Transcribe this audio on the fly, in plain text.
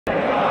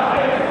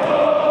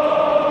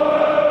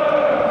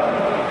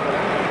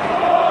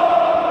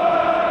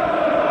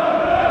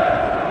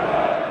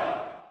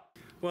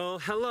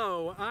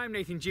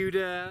Nathan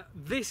Judah,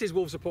 this is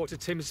Wolves reporter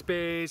Tim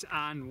Spiers,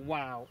 and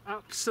wow,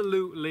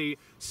 absolutely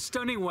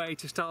stunning way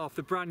to start off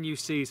the brand new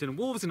season.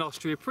 Wolves in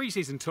Austria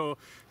pre-season tour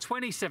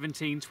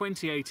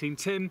 2017-2018.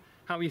 Tim,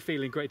 how are you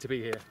feeling? Great to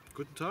be here.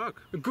 Guten Tag.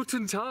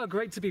 Guten Tag,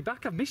 great to be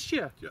back. I've missed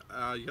you.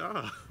 Yeah.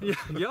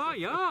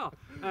 Yeah.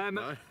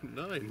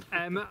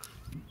 Nine.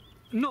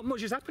 Not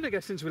much has happened, I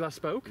guess, since we last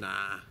spoke.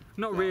 Nah.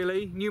 Not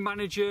really. New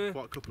manager.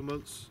 Quite a couple of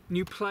months.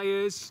 New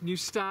players, new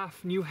staff,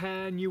 new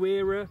hair, new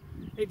era.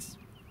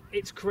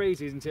 It's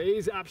crazy, isn't it? It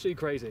is absolutely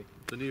crazy.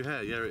 The new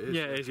hair, yeah, it is.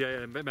 Yeah, it is.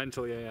 Yeah,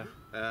 mental. Yeah.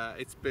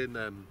 It's been,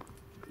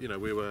 you know,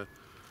 we were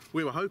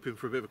hoping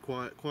for a bit of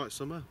a quiet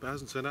summer, but it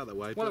hasn't turned out that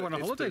way. Well, I went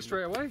on holiday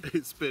straight away.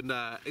 It's been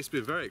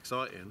very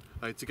exciting.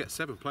 I mean, to get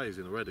 7 players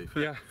in already.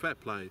 Fair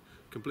play.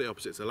 Complete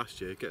opposite to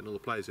last year. Getting all the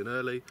players in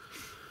early.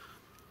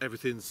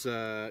 Everything's,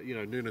 you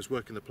know, Nuno's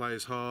working the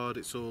players hard.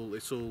 It's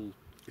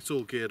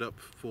all geared up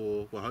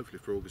for, well, hopefully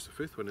for August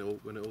the 5th when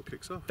it all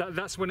kicks off.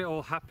 That's when it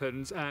all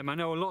happens. I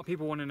know a lot of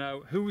people want to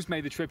know who's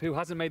made the trip, who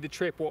hasn't made the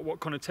trip, what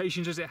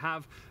connotations does it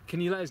have. Can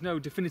you let us know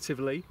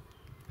definitively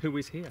who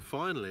is here?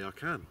 Finally, I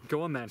can.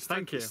 Go on then.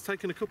 Thank you. It's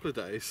taken a couple of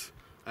days.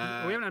 We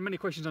haven't had many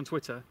questions on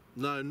Twitter.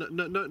 No,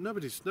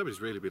 nobody's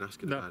really been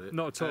asking about it.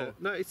 Not at all.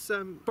 No, it's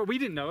But we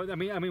didn't know. I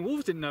mean,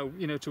 Wolves didn't know.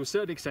 You know, to a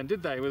certain extent,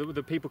 did they? With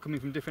the people coming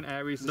from different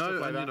areas and stuff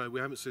like that. You know,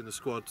 we haven't seen the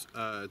squad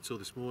until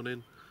this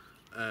morning.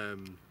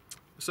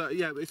 So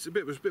yeah, it's a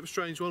bit of a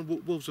strange one.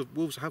 Wolves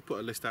have put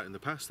a list out in the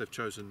past. They've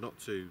chosen not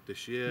to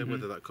this year.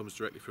 Whether that comes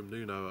directly from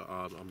Nuno,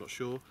 I'm not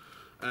sure.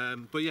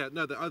 But yeah,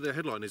 no. The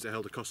headline is that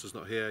Helder Costa's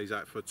not here. He's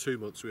out for 2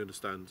 months. We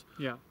understand.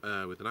 Yeah.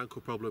 With an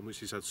ankle problem, which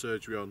he's had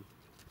surgery on.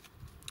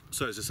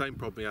 So it's the same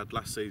problem he had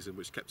last season,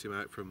 which kept him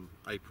out from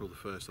April the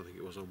 1st, I think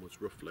it was,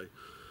 onwards roughly.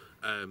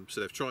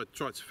 So they've tried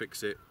to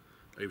fix it.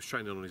 He was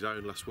training on his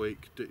own last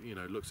week. You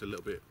know, looks a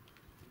little bit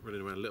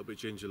running around a little bit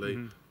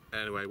gingerly.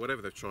 Anyway,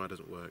 whatever they've tried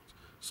hasn't worked.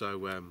 So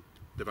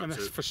they've had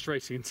that's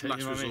frustrating.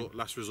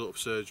 Last resort of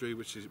surgery,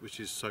 which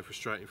is so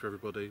frustrating for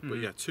everybody. But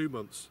yeah, 2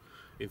 months.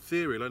 In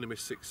theory, he'll only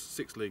miss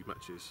six league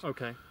matches.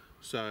 Okay.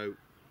 So.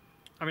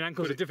 I mean,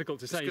 ankles are difficult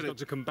to say. He's got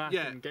to come back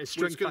and get his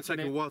strength back. It's going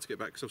to take him a while to get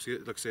back because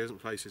obviously, like I say, he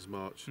hasn't played since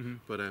March.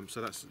 But so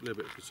that's a little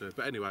bit of concern.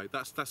 But anyway,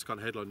 that's kind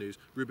of headline news.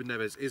 Ruben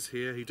Neves is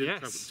here. He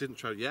didn't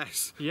travel.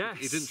 Yes.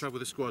 He didn't travel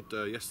with the squad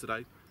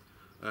yesterday.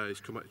 He's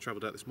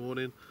travelled out this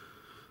morning.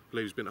 I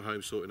believe he's been at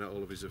home sorting out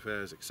all of his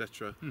affairs,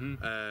 etc.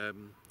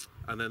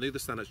 And then the other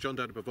standouts, John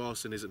Dada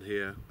Bavarsson isn't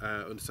here.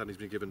 I understand he's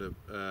been given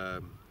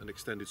an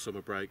extended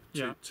summer break,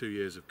 2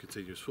 years of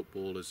continuous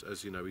football,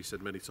 as you know, he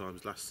said many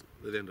times at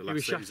the end of last season. He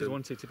was shattered,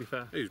 wasn't he, to be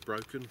fair? He was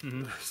broken.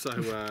 So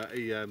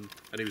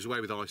he was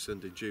away with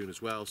Iceland in June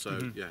as well.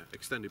 So yeah,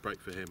 extended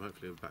break for him.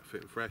 Hopefully he'll be back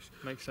fit and fresh.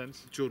 Makes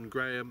sense. Jordan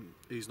Graham,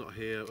 he's not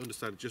here. I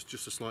understand just a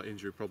slight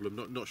injury problem.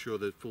 Not sure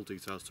the full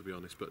details, to be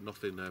honest, but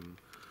nothing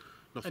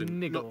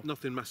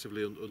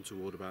massively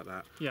untoward about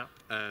that. Yeah.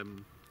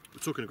 We're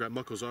talking about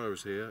Michael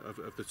Zara's here, of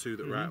the two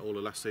that were out all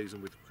of last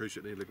season with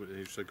cruciate knee ligament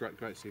injury. So great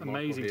to see Michael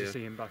here. Amazing to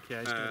see him back. Yeah,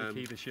 he's going to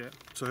be key this year.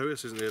 So who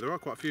else isn't here? There are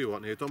quite a few,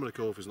 aren't here? Dominic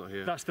Orff is not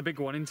here. That's the big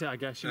one, isn't it? I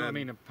guess. You know what I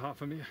mean? Apart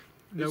from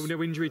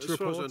no injury to report. As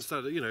far as I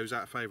understand, you know, he was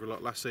out of favour a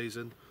lot last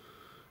season.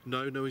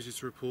 No injury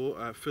to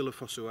report. Phil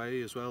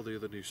Fossoué as well, the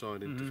other new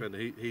signing defender.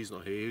 He's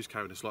not here. He was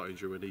carrying a slight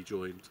injury when he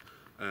joined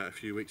a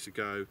few weeks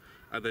ago.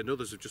 And then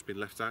others have just been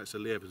left out. So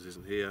Lee Evans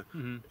isn't here.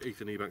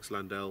 Ethan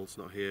Ebanks-Landell's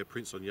not here.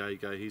 Prince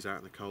Onyege, he's out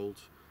in the cold.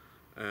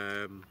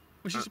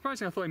 Which is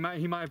surprising. I thought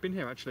he might have been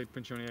here actually,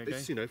 Prince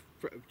Onyege. You know,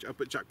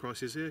 but Jack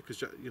Price is here because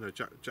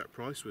Jack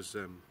Price was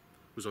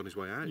on his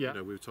way out. Yeah. You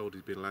know, we were told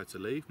he'd been allowed to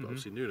leave, but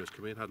obviously Nuno's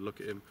come in, had a look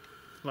at him.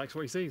 Likes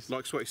what he sees.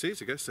 Likes what he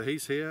sees, I guess. So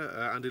he's here.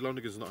 Andy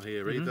Lonergan's not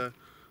here either.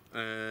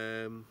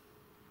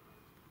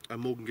 And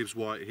Morgan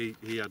Gibbs-White,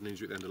 he had an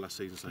injury at the end of last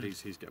season, so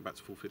he's getting back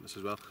to full fitness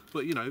as well.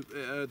 But you know,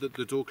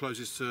 the door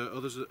closes to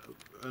others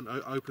and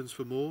opens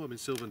for more. I mean,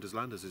 Sylvain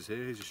Deslanders is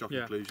here. He's a shock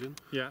inclusion.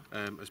 Yeah.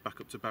 As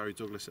backup to Barry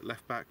Douglas at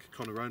left back.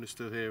 Conor Rona's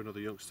still here, another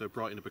youngster.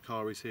 Brighton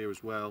Bakari's here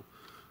as well.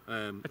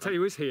 I tell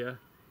you who's here.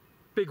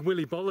 Big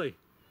Willy Bolly.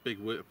 Big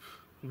whip.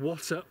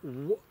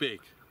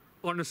 Big.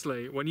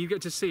 Honestly, when you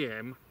get to see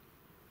him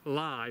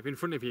live in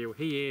front of you,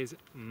 he is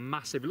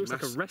massive. He looks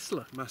like a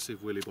wrestler.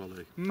 Massive Willy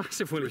Bolly.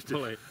 Massive Willy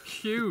Bolly.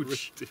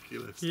 Huge.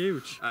 Ridiculous.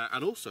 Huge.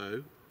 And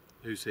also,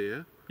 who's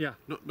here? Yeah.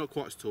 Not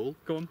quite as tall.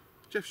 Go on.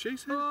 Jeff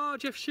Shee's here. Oh,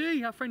 Jeff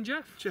Shee, our friend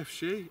Jeff. Jeff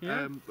Shee.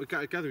 Yeah.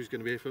 I gather he's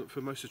going to be here for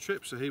most of the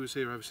trip, so he was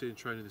here overseeing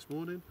training this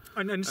morning.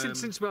 And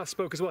since we last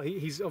spoke as well,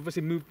 he's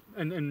obviously moved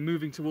and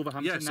moving to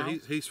Wolverhampton now. Yeah,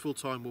 so he's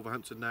full-time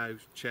Wolverhampton now,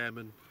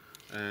 chairman,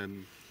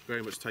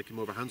 very much taking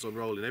more of a hands-on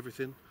role in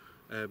everything.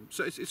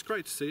 So it's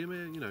great to see him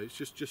here. You know, it's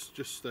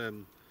just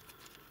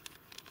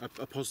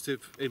a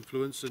positive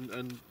influence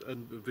and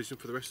vision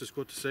for the rest of the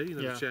squad to see. You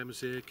know, the chairman's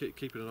here,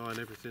 keeping an eye on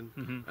everything.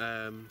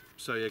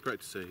 So yeah,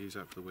 great to see he's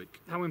out for the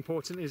week. How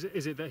important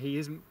is it that he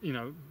isn't, you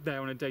know, there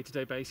on a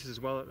day-to-day basis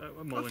as well?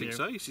 I think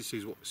so. He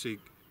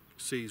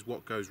sees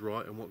what goes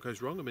right and what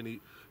goes wrong. I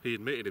mean, he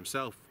admitted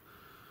himself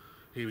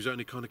he was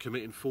only kind of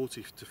committing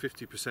 40 to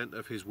 50%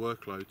 of his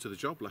workload to the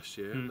job last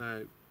year.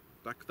 Now,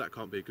 that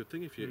can't be a good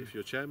thing. If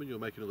you're chairman, you're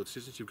making all the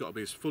decisions. You've got to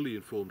be as fully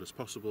informed as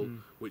possible,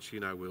 which you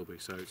now will be.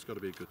 So it's got to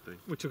be a good thing.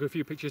 We took a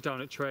few pictures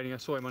down at training. I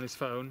saw him on his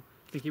phone.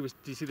 I think he was.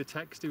 Did you see the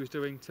text he was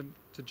doing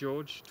to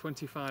George?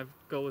 25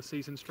 goal a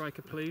season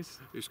striker, please.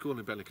 He was calling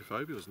him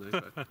bellicophobia, wasn't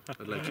he?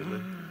 Allegedly.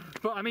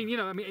 But I mean, you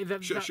know, I mean,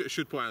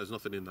 should point out there's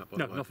nothing in that. By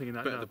the way. No, nothing in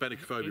that. The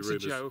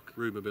bellicophobia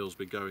rumour mill's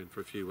been going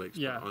for a few weeks.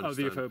 Yeah. But I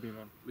the phobia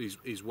one.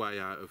 He's way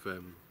out of.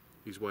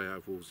 He's way out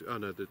of Wolves. Oh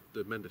no,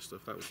 the Mendes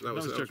stuff. That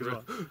was a joke as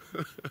well.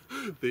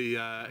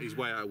 He's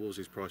way out of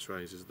Wolves' price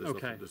range.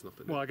 There's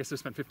nothing. Well, I guess they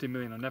spent 15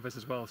 million on Neves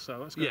as well, so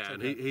that's good. Yeah,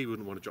 and he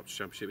wouldn't want to drop to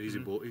Championship. He's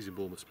in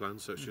Bournemouth's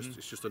plans, so it's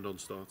just a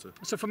non-starter.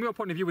 So from your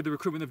point of view, with the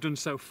recruitment they've done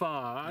so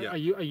far, are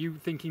you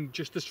thinking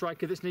just the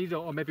striker that's needed,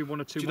 or maybe one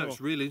or two more?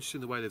 It's really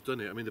interesting the way they've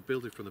done it. I mean, they're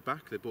building from the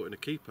back. They brought in a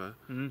keeper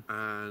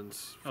and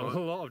a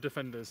whole lot of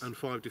defenders and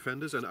 5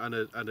 defenders and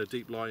a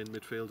deep lying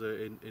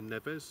midfielder in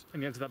Neves.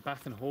 And you enter that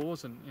Bath and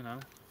Hawes, and you know.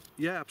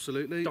 Yeah,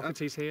 absolutely.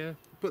 Doherty's here.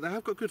 But they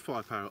have got good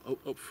firepower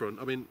up front.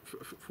 I mean,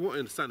 from what I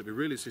understand, it'd be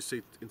really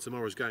interesting to see in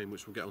tomorrow's game,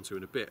 which we'll get onto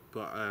in a bit,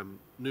 but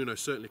Nuno's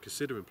certainly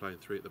considering playing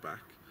 3 at the back.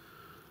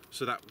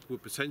 So that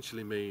would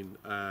potentially mean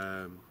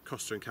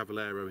Costa and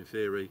Cavallero, in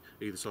theory,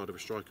 either side of a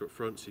striker up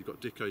front. So you've got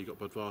Dicko, you've got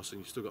Budvarsson,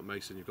 you've still got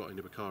Mason, you've got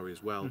Inabakari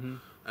as well.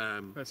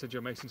 Let's say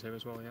Joe Mason's here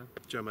as well, yeah.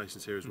 Joe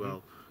Mason's here as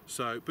well.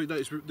 So, but no,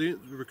 the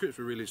recruits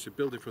were really interested,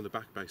 building from the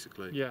back,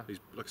 basically. Yeah.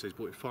 Like I say, he's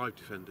brought in 5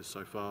 defenders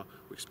so far.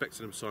 We're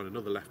expecting him to sign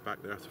another left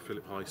back there after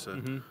Philipp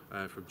Heiser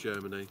from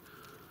Germany.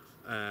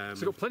 So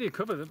you've got plenty of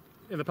cover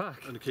in the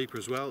back. And a keeper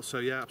as well, so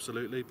yeah,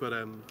 absolutely.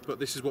 But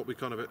this is what we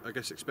kind of, I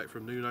guess, expect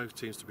from Nuno.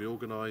 Teams to be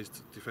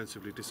organised,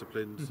 defensively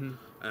disciplined.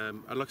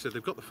 And like I said,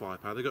 they've got the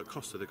firepower. They've got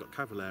Costa, they've got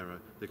Cavallero,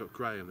 they've got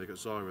Graham, they've got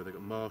Zaira, they've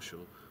got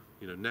Marshall.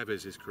 You know,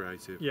 Neves is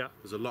creative. Yeah.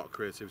 There's a lot of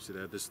creativity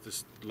there.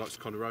 There's lots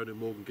of Conor Ronan,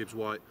 Morgan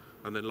Gibbs-White,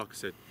 and then, like I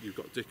said, you've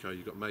got Dicko,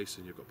 you've got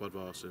Mason, you've got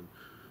Budvarsson,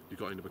 you've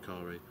got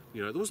Inabakari.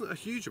 You know, there wasn't a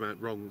huge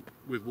amount wrong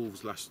with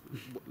Wolves last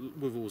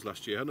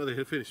year. I know they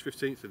had finished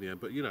 15th in the end,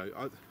 but you know,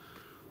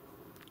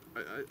 I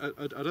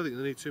don't think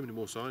they need too many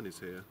more signings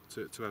here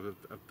to have a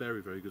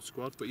very, very good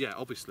squad. But yeah,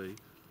 obviously,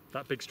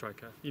 that big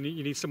striker. You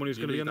need someone who's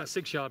going to be on that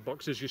 6-yard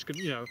box, who's just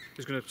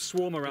who's going to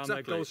swarm around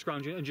that goal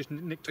scrounge and just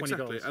nick 20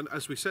 goals. And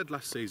as we said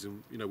last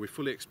season, you know, we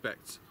fully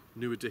expect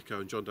Nuno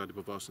Dicko and John Daddy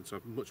Budvarsson to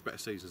have much better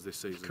seasons this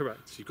season.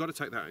 Correct. So you've got to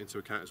take that into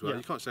account as well.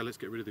 You can't say let's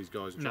get rid of these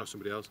guys and try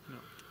somebody else. No.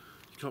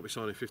 You can't be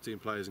signing 15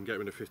 players and getting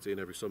rid of 15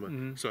 every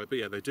summer. So, but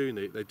yeah, they do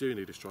need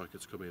a striker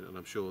to come in, and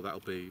I'm sure that'll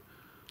be.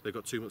 They've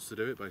got 2 months to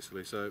do it,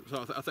 basically. So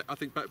I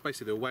think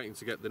basically they're waiting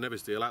to get the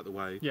Neves deal out of the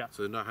way,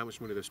 so they know how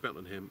much money they've spent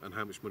on him and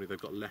how much money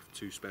they've got left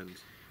to spend.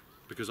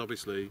 Because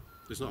obviously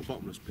there's not a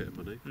bottomless pit of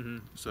money,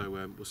 so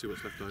we'll see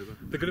what's left over.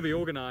 They're going to be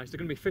organised. They're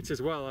going to be fit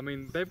as well. I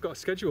mean, they've got a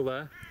schedule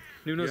there.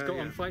 Nuno's got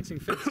on fighting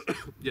fit.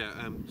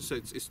 So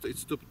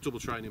it's double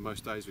training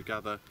most days. We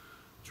gather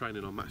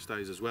training on match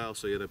days as well.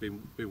 So yeah, they've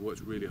been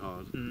worked really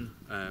hard.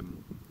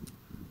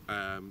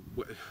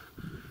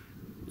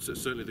 So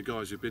certainly the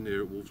guys who've been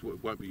here at Wolves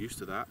won't be used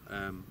to that.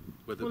 A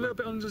little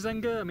bit under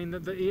Zenga. I mean,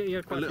 he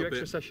had quite a few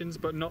extra sessions,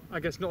 but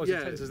I guess not as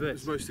intense as this.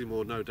 It's mostly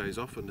more no days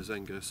off under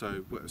Zenga.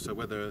 So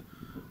whether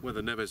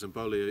Neves and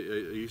Boli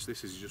are used to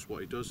this is just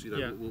what he does. You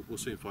know, we'll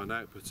soon find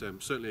out. But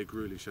certainly a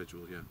grueling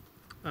schedule. Yeah.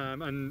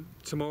 And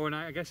tomorrow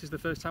night, I guess, is the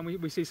first time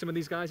we see some of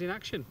these guys in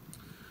action.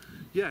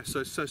 Yeah.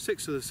 So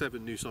 6 of the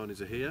 7 new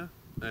signings are here.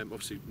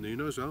 Obviously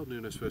Nuno as well.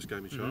 Nuno's first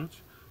game in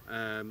charge.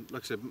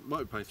 Like I said, might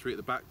be playing 3 at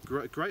the back.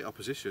 Great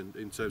opposition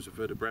in terms of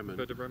Werder Bremen.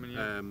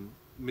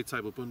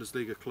 Mid-table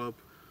Bundesliga club.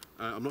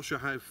 I'm not sure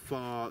how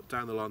far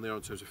down the line they are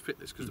in terms of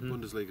fitness, because the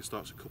Bundesliga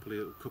starts a couple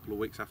of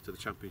weeks after the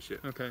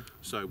Championship. Okay.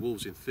 So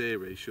Wolves, in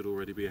theory, should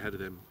already be ahead of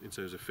them in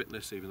terms of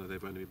fitness, even though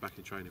they've only been back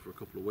in training for a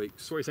couple of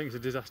weeks. So what are you saying? It's a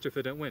disaster if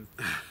they don't win?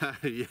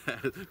 Yeah,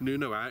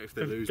 Nuno out if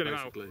they lose,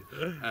 basically.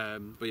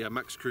 But yeah,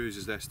 Max Cruz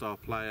is their star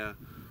player.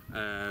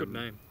 Good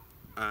name.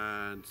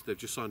 And they've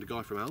just signed a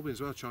guy from Albion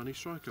as well, Chinese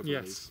striker, I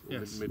believe,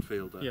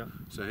 midfielder. Yeah.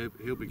 So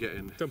he'll be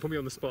getting. Don't put me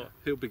on the spot.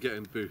 He'll be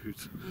getting booed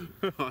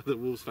by the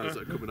Wolves fans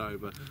that are coming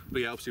over.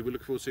 But yeah, obviously we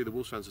look forward to see the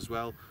Wolves fans as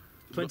well.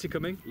 Plenty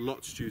coming.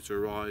 Lots due to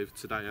arrive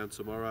today and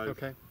tomorrow.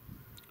 Okay.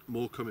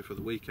 More coming for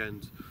the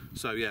weekend.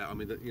 So yeah, I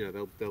mean, you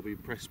know, they'll be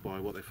impressed by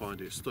what they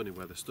find. It's stunning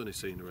weather, stunning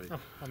scenery. Oh,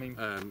 I mean,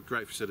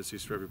 great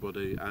facilities for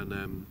everybody,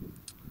 and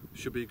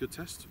should be a good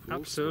test. For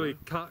absolutely,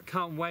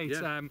 can't wait.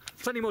 Yeah.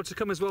 Plenty more to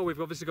come as well. We've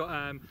obviously got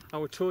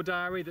our tour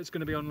diary that's going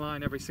to be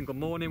online every single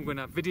morning. We're going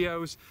to have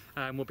videos.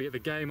 We'll be at the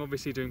game,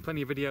 obviously, doing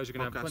plenty of videos. We're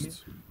going to have plenty.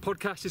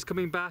 Podcast is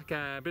coming back.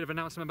 A bit of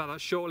announcement about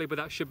that shortly, but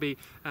that should be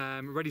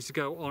ready to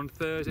go on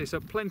Thursday. So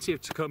plenty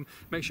to come.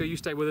 Make sure you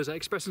stay with us at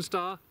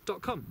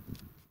expressandstar.com.